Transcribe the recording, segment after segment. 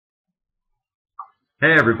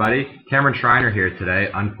Hey everybody, Cameron Schreiner here today,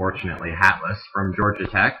 unfortunately hatless, from Georgia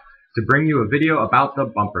Tech, to bring you a video about the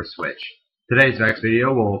bumper switch. Today's VEX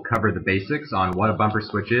video will cover the basics on what a bumper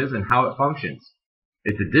switch is and how it functions.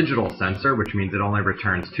 It's a digital sensor, which means it only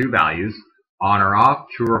returns two values, on or off,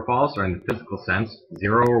 true or false, or in the physical sense,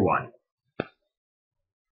 0 or 1.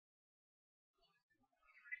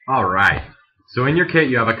 Alright, so in your kit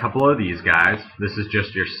you have a couple of these guys. This is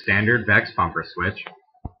just your standard VEX bumper switch.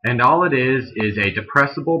 And all it is a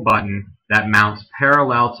depressible button that mounts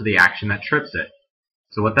parallel to the action that trips it.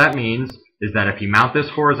 So what that means is that if you mount this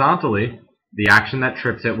horizontally, the action that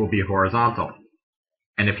trips it will be horizontal.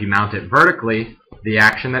 And if you mount it vertically, the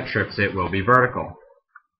action that trips it will be vertical.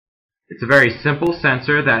 It's a very simple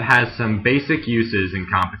sensor that has some basic uses in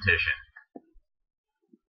competition.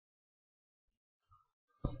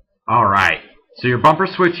 Alright, so your bumper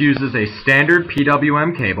switch uses a standard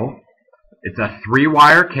PWM cable. It's a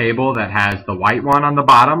 3-wire cable that has the white one on the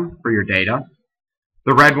bottom for your data,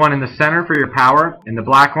 the red one in the center for your power, and the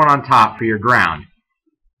black one on top for your ground.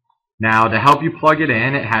 Now, to help you plug it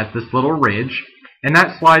in, it has this little ridge, and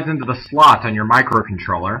that slides into the slot on your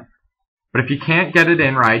microcontroller. But if you can't get it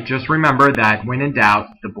in right, just remember that when in doubt,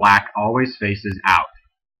 the black always faces out.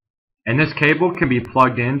 And this cable can be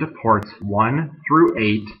plugged into ports 1 through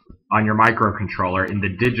 8 on your microcontroller in the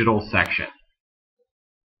digital section.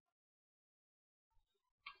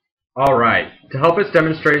 Alright, to help us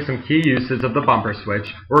demonstrate some key uses of the bumper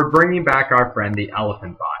switch, we're bringing back our friend the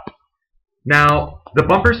elephant bot. Now, the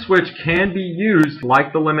bumper switch can be used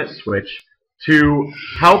like the limit switch to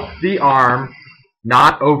help the arm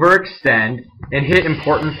not overextend and hit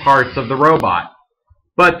important parts of the robot.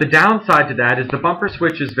 But the downside to that is the bumper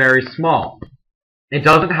switch is very small. It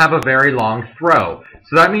doesn't have a very long throw,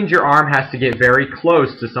 so that means your arm has to get very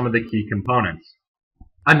close to some of the key components.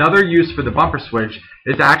 Another use for the bumper switch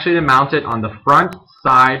is actually to mount it on the front,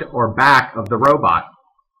 side, or back of the robot.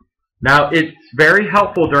 Now, it's very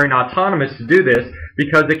helpful during autonomous to do this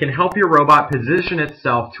because it can help your robot position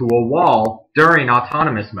itself to a wall during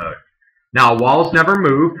autonomous mode. Now, walls never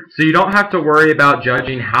move, so you don't have to worry about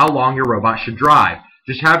judging how long your robot should drive.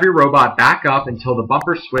 Just have your robot back up until the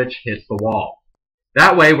bumper switch hits the wall.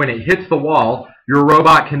 That way, when it hits the wall, your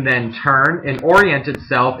robot can then turn and orient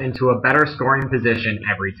itself into a better scoring position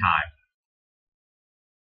every time.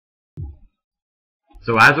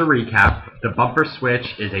 So as a recap, the bumper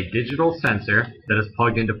switch is a digital sensor that is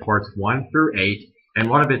plugged into ports 1 through 8, and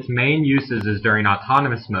one of its main uses is during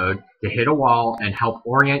autonomous mode to hit a wall and help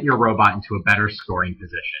orient your robot into a better scoring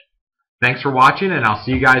position. Thanks for watching, and I'll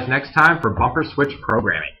see you guys next time for bumper switch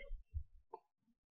programming.